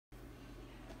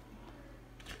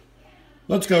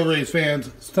Let's go, race fans.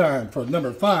 It's time for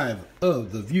number 5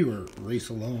 of the viewer race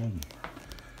along.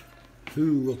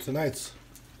 Who will tonight's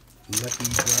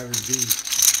lucky drivers be?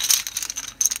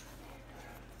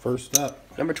 First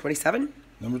up. Number 27?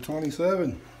 Number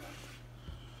 27.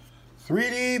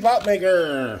 3D Bot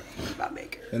Maker. Bot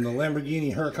Maker. And the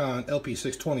Lamborghini Huracan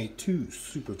LP622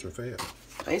 Super Trofeo.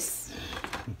 Nice.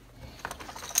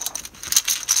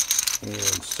 And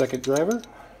second driver.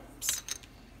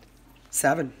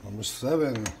 7. Number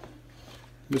 7.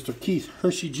 Mr. Keith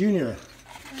Hershey Jr.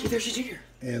 Keith Hershey Jr.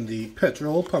 And the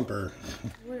Petrol Pumper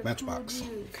Matchbox.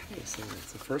 Okay, so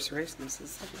that's the first race and this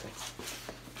is the second race.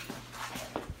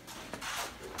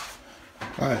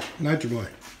 Alright, Nitro Boy.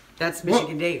 That's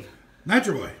Michigan Dave.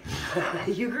 Nitro Boy.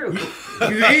 You grew.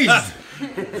 You aged.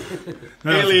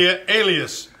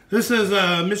 Alias. This is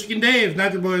Michigan Dave,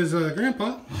 Nitro Boy's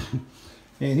grandpa.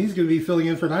 And he's going to be filling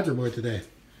in for Nitro Boy today.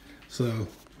 So,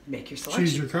 make your selection.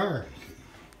 choose your car.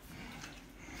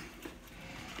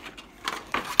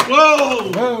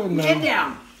 Whoa! Whoa, no. Get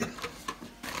down.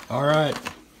 All right.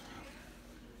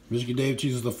 Michigan Dave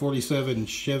chooses the 47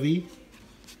 Chevy.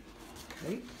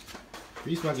 Okay.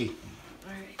 Grease Monkey.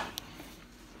 All right.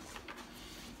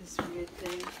 This weird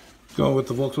thing. Going with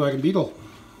the Volkswagen Beetle.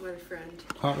 What a friend.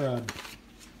 Hot Rod.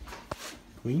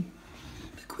 Queen.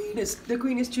 The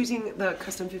Queen is choosing the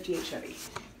custom 58 Chevy.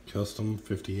 Custom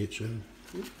 58 Chevy.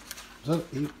 Is that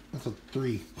 8? That's a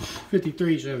 3.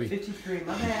 53 Chevy. 53,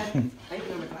 my bad. I didn't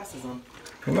put my glasses on.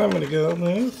 And I'm going to go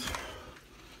with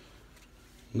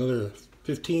another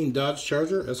 15 Dodge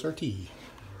Charger SRT.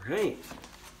 All right.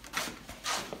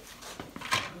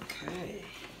 Okay.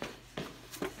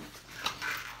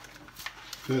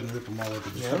 Go ahead and rip them all up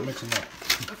and just start mixing them up.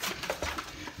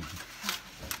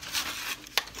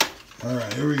 All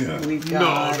right, here we go. We've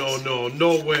got...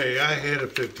 No way. I had a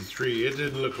 53. It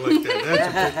didn't look like that.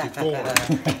 That's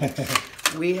a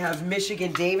 54. We have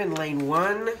Michigan Dave in lane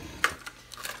 1.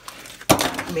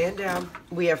 Man down.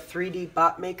 We have 3D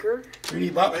Bot Maker.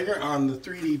 3D Bot Maker on the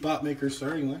 3D Bot Maker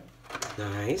starting line.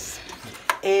 Nice.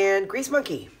 And Grease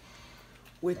Monkey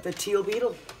with the Teal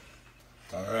Beetle.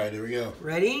 All right, here we go.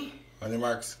 Ready? On your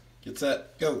marks, get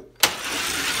set, go.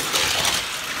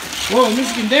 Whoa,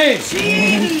 Michigan Dave!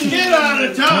 Jeez. Get out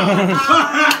of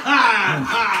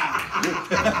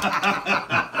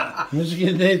town!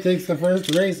 Michigan Dave takes the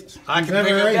first race. I can pick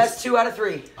him. That's 2 out of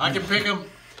 3. I can pick him.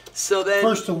 So then...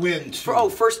 First to win.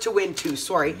 First to win 2,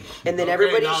 sorry. And then Okay,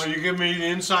 everybody... now you give me the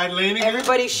inside lane again?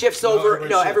 Everybody shifts over...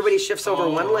 everybody shifts over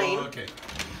one lane. Okay.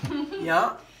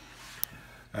 Yeah.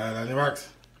 And on your marks,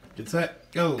 get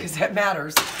set, go. Because that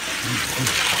matters.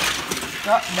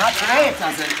 No, not today it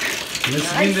doesn't.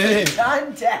 Michigan Dave.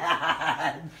 Done,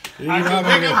 Dad. 3D Bot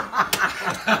Maker.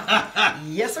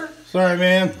 Yes, sir. Sorry,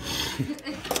 man.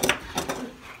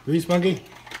 Grease Monkey.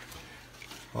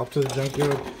 Off to the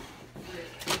junkyard.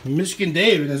 Michigan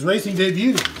Dave in his racing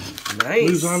debut. Nice.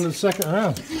 Moves on to the second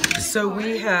round. So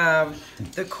we have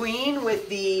the Queen with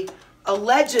the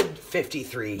alleged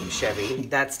 53 Chevy.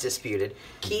 That's disputed.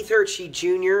 Keith Hershey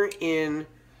Jr. in...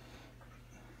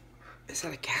 Is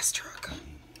that a gas truck?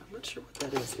 I'm not sure what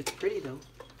that is. It's pretty, though.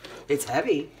 It's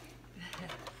heavy.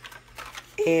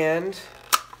 And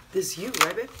this you,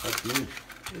 right, babe? That's me.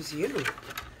 This you.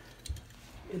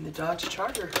 In the Dodge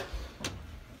Charger.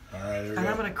 All right, here we And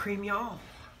I'm go. going to cream y'all.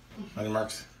 On your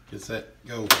marks, get set,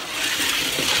 go.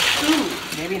 Ooh,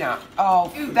 maybe not. Oh,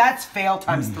 that's fail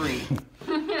times 3.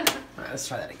 All right, let's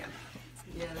try that again.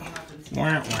 Yeah, that happens.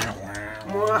 Wah,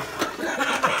 wah, wah.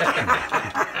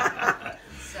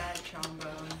 Sad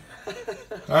trombone.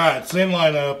 All right, same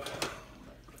lineup.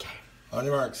 Okay. On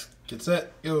your marks, get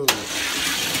set, go.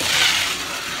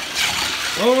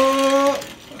 Oh!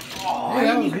 Hey,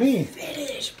 that was me.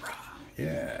 Finish, bro.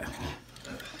 Yeah.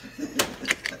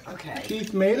 Okay.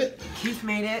 Keith made it. Keith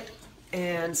made it.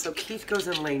 And so Keith goes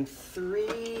in lane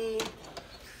 3.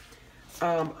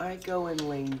 I go in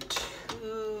lane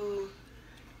 2.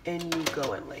 And you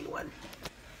go in lane 1.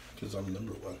 Because I'm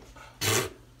number 1.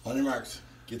 On your marks,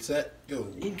 get set, go.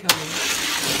 Incoming.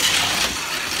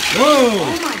 Whoa!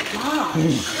 Oh my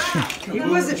gosh. It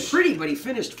wasn't pretty, but he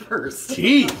finished first.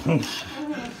 Keith.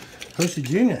 Hershey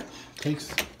Jr.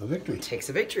 takes a victory. Takes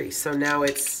a victory. So now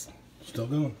it's... Still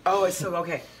going. Oh, it's so...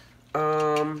 Okay.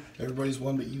 Everybody's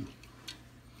won but you.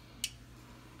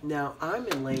 Now I'm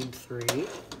in lane 3.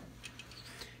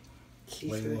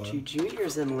 Keith Lane Hershey one.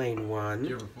 Jr.'s in lane 1.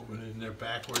 You ever put one in there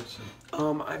backwards?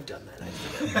 I've done that.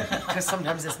 Because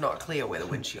sometimes it's not clear where the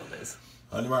windshield is.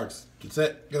 On your marks, get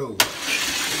set, go.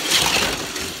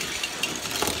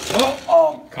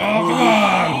 Oh, come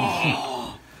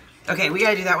on! Okay, we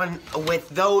gotta do that one with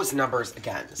those numbers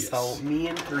again. Yes. So me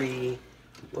and 3,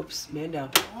 Whoops, man down.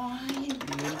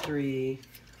 Man 3.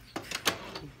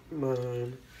 Come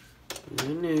on.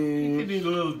 You need a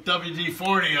little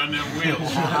WD-40 on them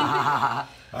wheels.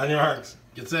 On your marks.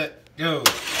 Get set. Go.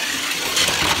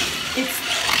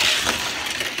 It's...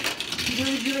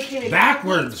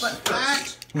 Backwards.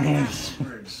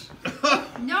 Backwards.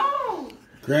 No!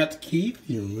 Congrats, Keith.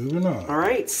 You're moving on. All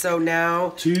right, so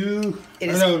now Two. It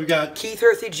I is- know we've got Keith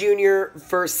Earthy Jr.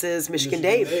 versus Michigan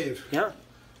Dave. Dave. Yeah.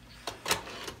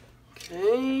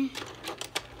 Okay.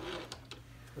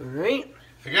 All right.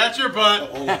 I got your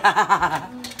butt.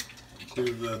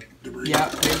 Clear the debris. Yeah,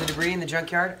 clear the debris in the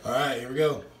junkyard. All right, here we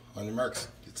go. On your marks.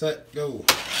 Get set. Go.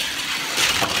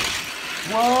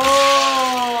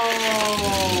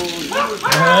 Whoa! You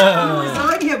was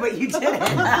on you, but you didn't.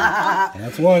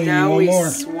 That's one. You Now need we one more.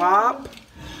 swap.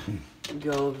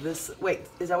 Go this. Wait,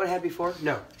 is that what I had before?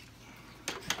 No.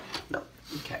 No.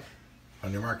 Okay.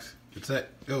 On your marks. Get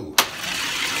set. Go.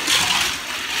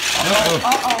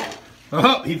 Uh-oh.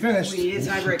 Oh, he finished. We need a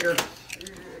tiebreaker.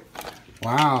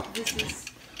 Wow. This is.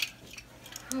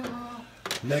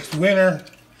 Next winner.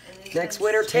 Next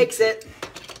winner takes it.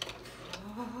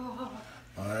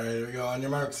 All right, here we go. On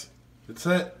your marks. Get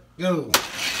set. Go.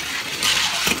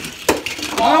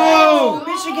 Oh!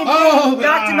 Michigan Dave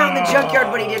knocked him out in the junkyard,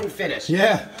 but he didn't finish.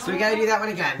 Yeah. So we gotta do that one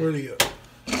again. Where'd he go?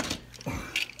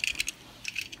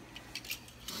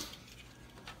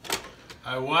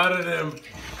 I wanted him.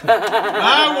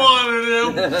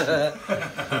 I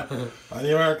wanted him. On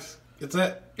your marks. Get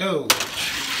set. Go.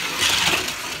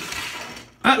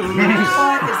 What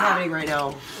is happening right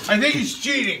now? I think he's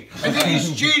cheating. I think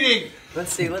he's cheating.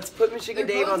 Let's see. Let's put Michigan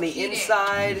They're Dave both on the cheating.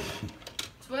 inside.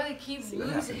 That's why they keep See what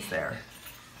losing. happens there.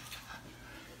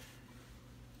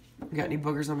 You got any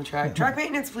boogers on the track? Track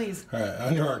maintenance, please. All right,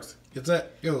 on your marks. Get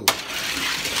set. Go.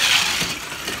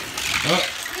 Oh,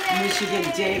 Michigan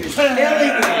Dave is killing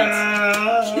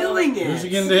it. Killing it.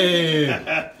 Michigan Dave.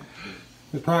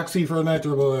 The proxy for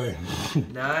Nitro Boy.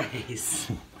 Nice.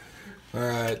 All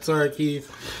right, sorry, Keith.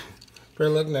 Better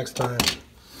luck next time.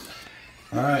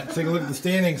 All right, take a look at the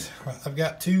standings. I've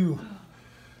got 2.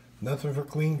 Nothing for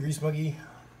Clean, Grease Muggy.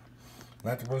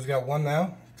 Nitro Boy's got 1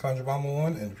 now. Conjure Bomb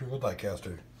 1, and Approval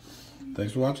Diecaster.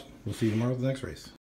 Thanks for watching. We'll see you tomorrow with the next race.